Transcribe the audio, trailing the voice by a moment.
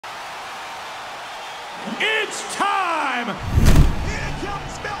It's time! Here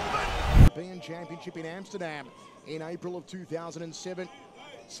comes Melvin! European Championship in Amsterdam in April of 2007.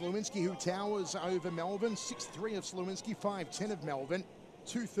 Slewinski, who towers over Melvin, 6'3" of Slewinski, 5'10" of Melvin.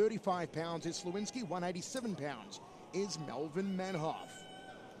 235 pounds is Slewinski, 187 pounds is Melvin Manhoef.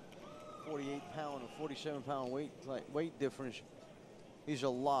 48-pound or 47-pound weight difference is a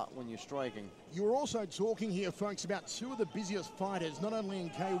lot when you're striking. You're also talking here, folks, about two of the busiest fighters, not only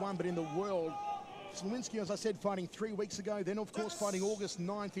in K1 but in the world. Slewinski, as I said, fighting 3 weeks ago, then of course fighting August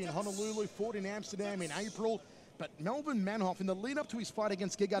 9th in Honolulu, fought in Amsterdam in April. But Melvin Manhoef, in the lead up to his fight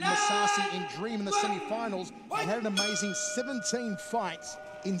against MERCEY in Dream in the semi-finals, had an amazing 17 fights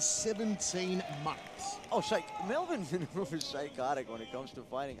in 17 months. Oh, Melvin is psychotic when it comes to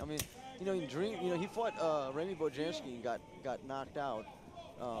fighting. I mean, you know, in Dream, you know, he fought Remy Bojanski and got knocked out.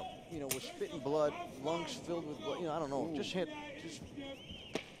 You know, was spitting blood, lungs filled with blood. You know, I don't know, Ooh. just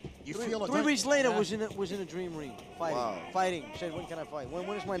You feel it, 3 weeks later was in a dream ring, fighting. Said, when can I fight? When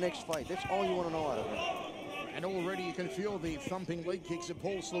is my next fight? That's all you want to know out of him. And already you can feel the thumping leg kicks of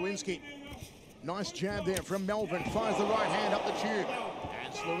Paul Slewinski. Nice jab there from Melvin. Fires the right hand up the tube.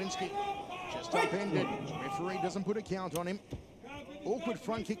 And Slewinski just upended. Referee doesn't put a count on him. Awkward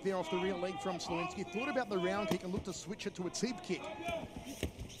front kick there off the rear leg from Slewinski. Thought about the round kick and looked to switch it to a teep kick.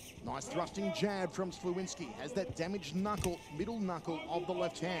 Nice thrusting jab from Slewinski. Has that damaged knuckle, middle knuckle of the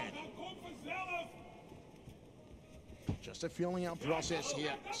left hand. Just a feeling out process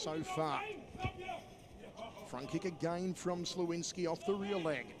here so far. Front kick again from Slewinski off the rear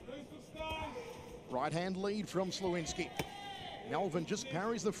leg. Right hand lead from Slewinski. Melvin just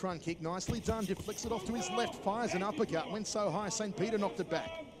parries the front kick. Nicely done. Deflects it off to his left. Fires an uppercut. Went so high, St. Peter knocked it back.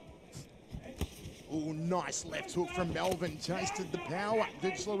 Oh, nice left hook from Melvin. Tasted the power,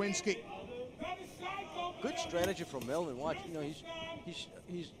 did Slewinski. Good strategy from Melvin. Watch, you know,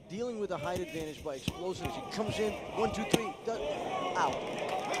 he's dealing with a height advantage by explosives. He comes in, 1, 2, 3, out.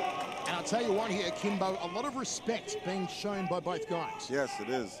 And I'll tell you one here, Kimbo, a lot of respect being shown by both guys. Yes, it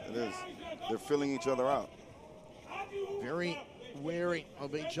is. It is. They're filling each other out. Very wary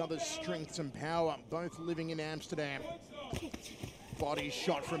of each other's strengths and power, both living in Amsterdam. Body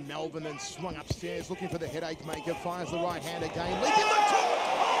shot from Melvin, then swung upstairs looking for the headache maker. Fires the right hand again. Leaping the top.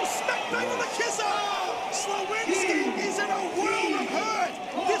 Oh, smack back with a kisser. Slewinski is in a world of hurt.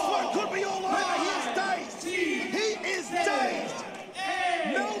 This one could be all over. He is dazed. He is dazed.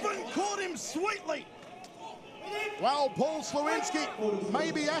 Melvin caught him sweetly. Well, Paul Slewinski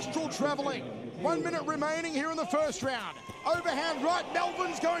may be astral traveling. 1 minute remaining here in the first round. Overhand right,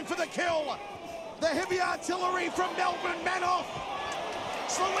 Melvin's going for the kill. The heavy artillery from Melvin Manhoef.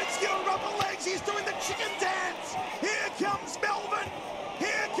 Slewinski on rubber legs, he's doing the chicken dance. Here comes Melvin.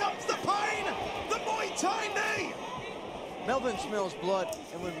 Here comes the pain. The Muay Thai knee. Melvin smells blood,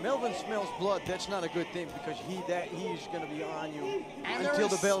 and when Melvin smells blood, that's not a good thing because he's going to be on you and until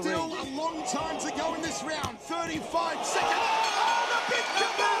the bell rings. Still a long time to go in this round. 35 seconds. Oh, the big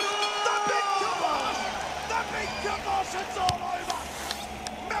kibosh! The big kibosh! The big kibosh! It's all over.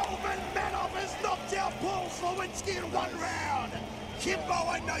 Melvin Manhoef has knocked out Paul Slewinski in 1 round. Kimbo,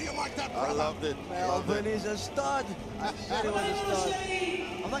 I know you like that, brother. I loved it. Melvin is a stud. I said he was a stud.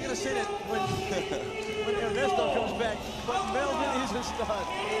 I'm not going to say that when Ernesto comes back, but Melvin is a stud.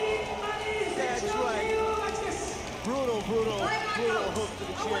 That's right. Brutal hook to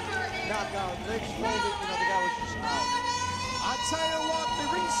the chin. Knockout. Next moment, you know, the guy was just out. I tell you what, the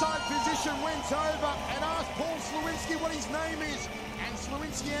ringside physician went over and asked Paul Slewinski what his name is. And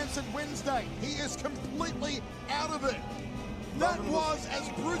Slewinski answered Wednesday. He is completely out of it. That was as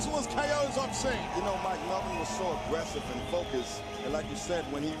brutal as KOs I've seen. You know, Mike, Melvin was so aggressive and focused. And like you said,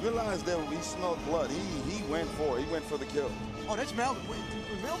 when he realized that he smelled blood, he went for it. He went for the kill. Oh, that's Melvin.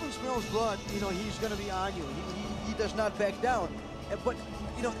 When Melvin smells blood, you know, he's going to be on you. He does not back down. But,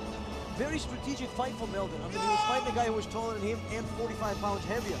 you know, very strategic fight for Melvin. I mean, he was fighting a guy who was taller than him and 45 pounds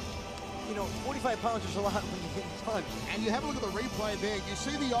heavier. You know, 45 pounds is a lot when you get punched. And you have a look at the replay there. You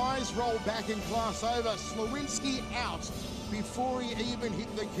see the eyes roll back and glass over. Slewinski out before he even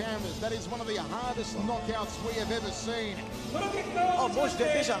hit the cameras. That is one of the hardest knockouts we have ever seen. Oh, most,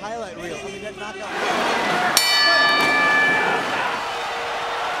 there's a highlight reel. I mean, that knockout.